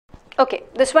Okay,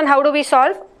 this one how do we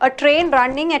solve? A train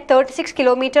running at 36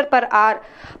 km per hour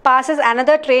passes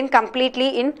another train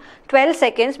completely in 12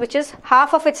 seconds, which is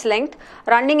half of its length,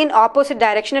 running in opposite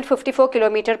direction at 54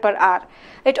 km per hour.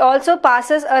 It also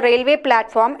passes a railway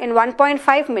platform in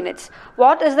 1.5 minutes.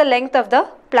 What is the length of the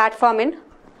platform in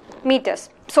meters?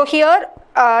 So here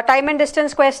time and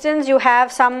distance questions, you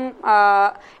have some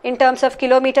in terms of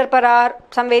kilometer per hour,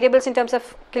 some variables in terms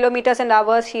of kilometers and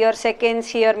hours, here seconds,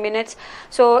 here minutes.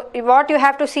 So what you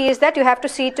have to see is that you have to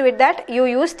see to it that you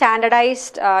use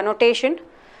standardized notation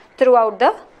throughout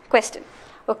the question.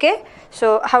 Okay,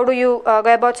 so how do you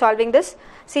go about solving this?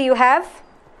 See, you have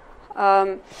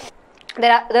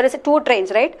there is two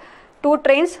trains, right? Two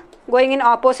trains going in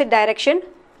opposite direction.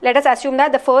 Let us assume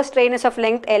that the first train is of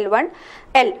length L1,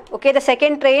 L. Okay, the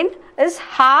second train is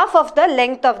half of the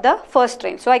length of the first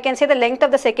train. So I can say the length of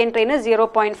the second train is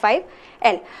 0.5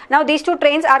 L. Now these two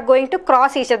trains are going to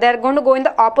cross each other. They are going to go in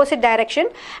the opposite direction,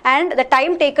 and the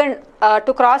time taken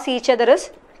to cross each other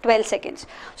is 12 seconds.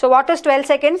 So what is 12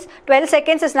 seconds? 12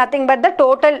 seconds is nothing but the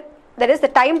total, that is the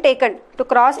time taken to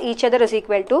cross each other is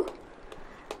equal to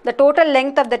the total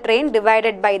length of the train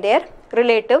divided by their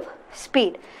relative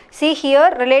speed. See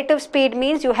here, relative speed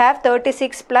means you have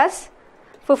 36 plus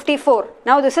 54.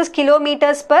 Now this is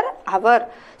kilometers per hour.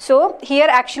 So here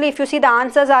actually if you see the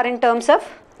answers are in terms of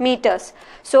meters.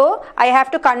 So I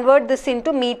have to convert this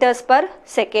into meters per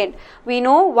second. We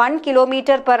know 1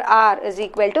 kilometer per hour is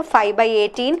equal to 5 by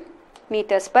 18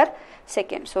 meters per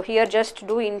second. So here just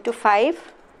do into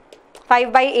 5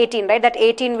 by 18, right? That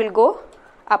 18 will go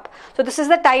up. So this is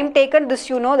the time taken, this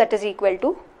you know, that is equal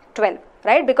to 12,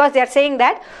 right? Because they are saying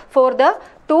that for the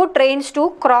two trains to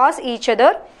cross each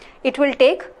other, it will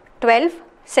take 12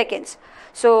 seconds.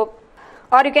 So,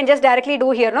 or you can just directly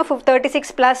do here, no?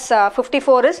 36 plus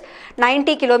 54 is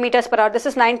 90 kilometers per hour. This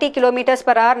is 90 kilometers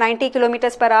per hour, 90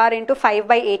 kilometers per hour into 5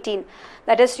 by 18.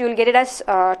 That is, you will get it as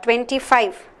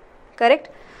 25, correct?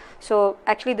 So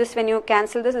actually this, when you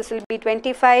cancel this, this will be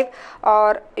 25,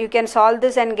 or you can solve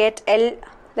this and get L,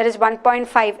 that is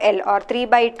 1.5 L, or 3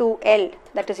 by 2 L,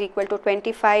 that is equal to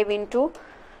 25 into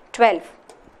 12,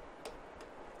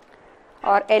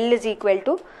 or L is equal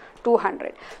to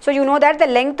 200. So you know that the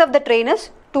length of the train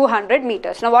is 200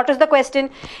 meters. Now what is the question?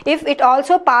 If it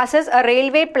also passes a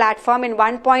railway platform in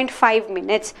 1.5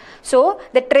 minutes, so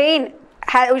the train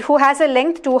who has a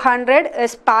length 200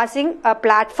 is passing a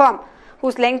platform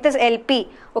whose length is LP,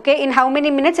 okay, in how many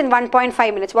minutes? In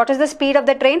 1.5 minutes. What is the speed of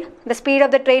the train? The speed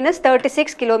of the train is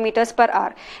 36 kilometers per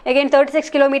hour. Again, 36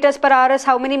 kilometers per hour is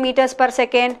how many meters per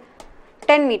second?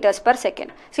 10 meters per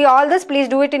second. See, all this, please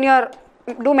do it in your,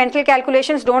 do mental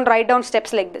calculations, don't write down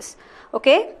steps like this,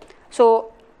 okay?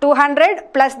 So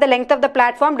 200 plus the length of the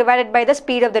platform divided by the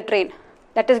speed of the train,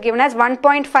 that is given as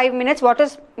 1.5 minutes. What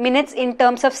is minutes in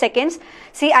terms of seconds?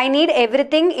 See, I need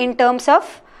everything in terms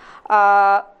of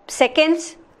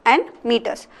seconds and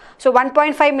meters. So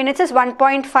 1.5 minutes is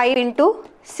 1.5 into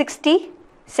 60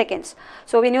 seconds.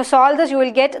 So when you solve this, you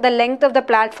will get the length of the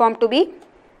platform to be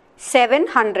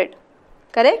 700,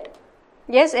 correct?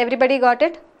 Yes, everybody got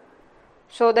it?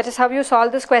 So that is how you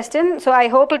solve this question. So I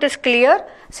hope it is clear.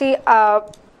 See,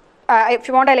 if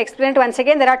you want, I'll explain it once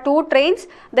again. There are two trains.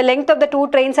 The length of the two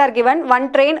trains are given.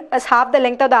 One train is half the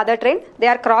length of the other train. They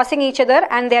are crossing each other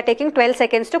and they are taking 12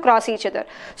 seconds to cross each other.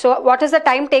 So what is the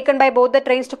time taken by both the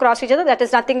trains to cross each other? That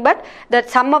is nothing but the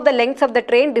sum of the lengths of the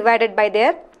train divided by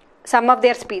their sum of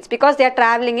their speeds, because they are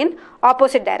traveling in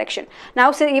opposite direction.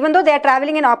 Now, so even though they are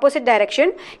traveling in opposite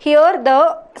direction, here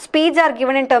the speeds are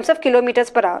given in terms of kilometers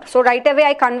per hour. So right away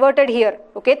I converted here,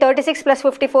 okay, 36 plus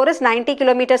 54 is 90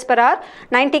 kilometers per hour.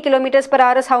 90 kilometers per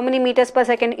hour is how many meters per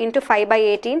second into 5 by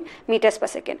 18 meters per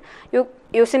second.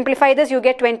 You simplify this, you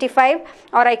get 25,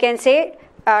 or I can say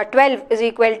 12 is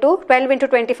equal to 12 into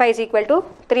 25 is equal to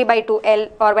 3 by 2 L,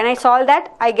 or when I solve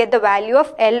that, I get the value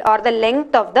of L, or the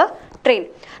length of the train.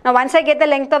 Now once I get the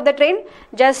length of the train,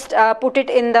 just put it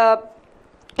in the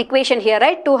equation here,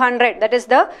 right? 200, that is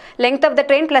the length of the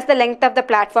train plus the length of the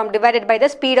platform divided by the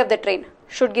speed of the train,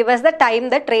 should give us the time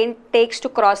the train takes to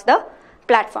cross the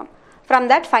platform. From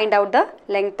that, find out the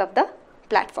length of the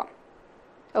platform.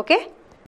 Okay.